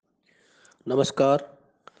नमस्कार।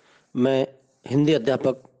 मैं हिंदी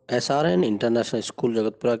अध्यापक एसआरएन इंटरनेशनल स्कूल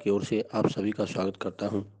जगतपुरा की ओर से आप सभी का स्वागत करता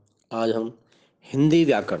हूं। आज हम हिंदी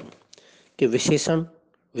व्याकरण के विशेषण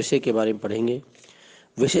विषय के बारे में पढ़ेंगे।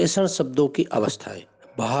 विशेषण शब्दों की अवस्थाएं,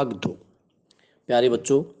 भाग 2। प्यारे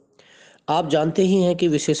बच्चों, आप जानते ही हैं कि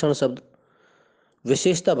विशेषण शब्द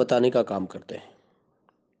विशेषता बताने का काम करते हैं।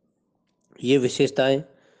 ये विशेषताएं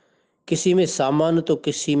किसी में सामान्य तो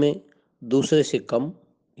किसी में दूसरे से कम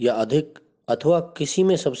या अधिक, अथवा किसी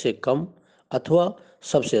में सबसे कम अथवा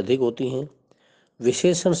सबसे अधिक होती हैं।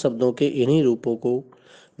 विशेषण शब्दों के इन्हीं रूपों को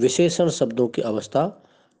विशेषण शब्दों की अवस्था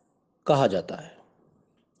कहा जाता है।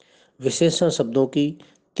 विशेषण शब्दों की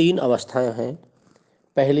 3 अवस्थाएं हैं।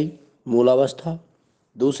 पहली मूलावस्था,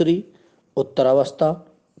 दूसरी उत्तरावस्था,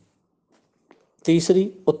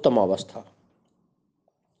 तीसरी उत्तमावस्था।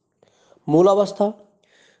 मूलावस्था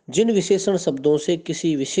जिन विशेषण शब्दों से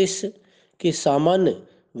किसी विशेष की सामान्य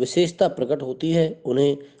विशेषता प्रकट होती है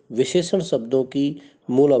उन्हें विशेषण शब्दों की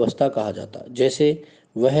मूल अवस्था कहा जाता है। जैसे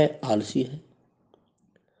वह आलसी है,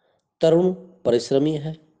 तरुण परिश्रमी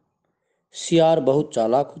है, सियार बहुत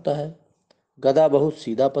चालाक होता है, गधा बहुत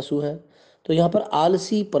सीधा पशु है। तो यहाँ पर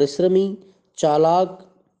आलसी, परिश्रमी, चालाक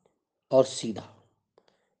और सीधा,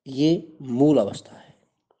 ये मूल अवस्था है।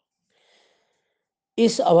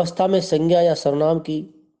 इस अवस्था में संज्ञा या सर्वनाम की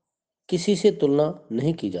किसी से तुलना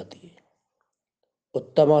नहीं की जाती है।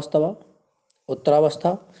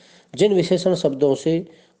 उत्तरावस्था जिन विशेषण शब्दों से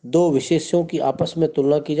 2 विशेष्यों की आपस में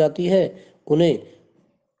तुलना की जाती है उन्हें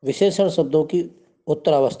विशेषण शब्दों की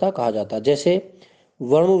उत्तरावस्था कहा जाता है। जैसे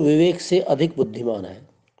वरुण विवेक से अधिक बुद्धिमान है,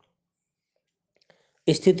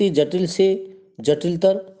 स्थिति जटिल से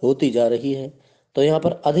जटिलतर होती जा रही है। तो यहाँ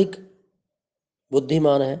पर अधिक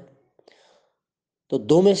बुद्धिमान है, तो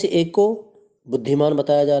 2 में से एक को बुद्धिमान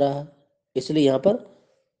बताया जा रहा है, इसलिए यहाँ पर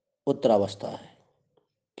उत्तरावस्था है।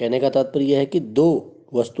 कहने का तात्पर्य यह है कि 2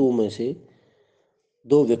 वस्तुओं में से,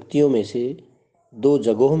 2 व्यक्तियों में से, 2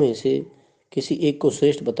 जगहों में से किसी एक को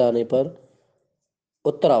श्रेष्ठ बताने पर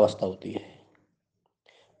उत्तरावस्था होती है।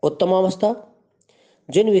 उत्तमावस्था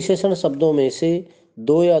जिन विशेषण शब्दों में से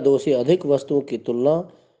 2 या 2 से अधिक वस्तुओं की तुलना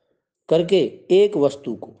करके एक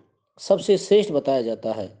वस्तु को सबसे श्रेष्ठ बताया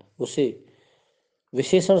जाता है उसे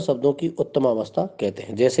विशेषण शब्दों की उत्तमावस्था कहते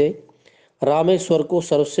हैं। जैसे रामेश्वर को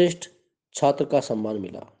सर्वश्रेष्ठ छात्र का सम्मान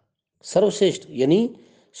मिला। सर्वश्रेष्ठ यानी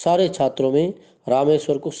सारे छात्रों में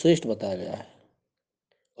रामेश्वर को श्रेष्ठ बताया गया है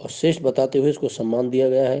और श्रेष्ठ बताते हुए इसको सम्मान दिया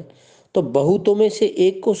गया है। तो बहुतों में से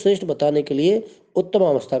एक को श्रेष्ठ बताने के लिए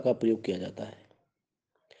उत्तमावस्था का प्रयोग किया जाता है।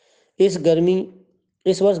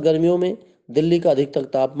 इस वर्ष गर्मियों में दिल्ली का अधिकतम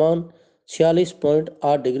तापमान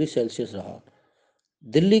 46.8 डिग्री सेल्सियस रहा।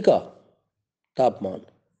 दिल्ली का तापमान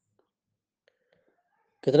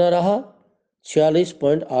कितना रहा?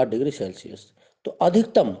 46.8 डिग्री सेल्सियस। तो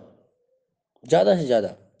अधिकतम, ज़्यादा से ज़्यादा,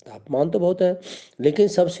 तापमान तो बहुत है लेकिन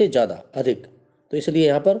सबसे ज़्यादा, अधिक, तो इसलिए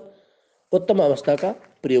यहाँ पर उत्तम अवस्था का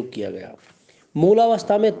प्रयोग किया गया।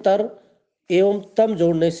 मूलावस्था में तर एवं तम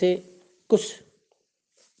जोड़ने से कुछ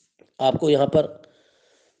आपको यहाँ पर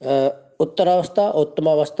उत्तरावस्था,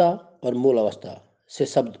 उत्तमावस्था और मूलावस्था से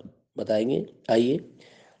शब्द बताएंगे। आइए,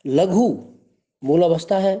 लघु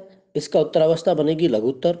मूलावस्था है, इसका उत्तरावस्था बनेगी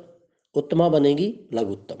लघुत्तर, उत्तमा बनेगी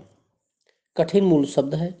लघुत्तम। कठिन मूल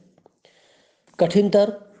शब्द है,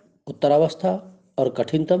 कठिनतर उत्तरावस्था और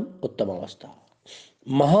कठिनतम उत्तमावस्था।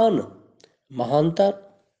 महान महांतर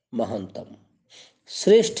महानतम।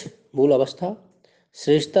 श्रेष्ठ मूल अवस्था,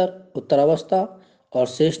 श्रेष्ठतर उत्तरावस्था और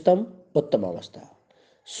श्रेष्ठतम उत्तमावस्था।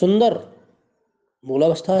 सुंदर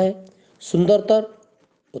मूलावस्था है, सुंदरतर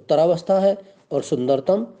उत्तरावस्था है और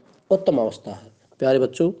सुंदरतम उत्तमावस्था है। प्यारे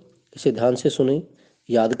बच्चों, इसे ध्यान से सुनें,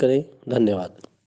 याद करें। धन्यवाद।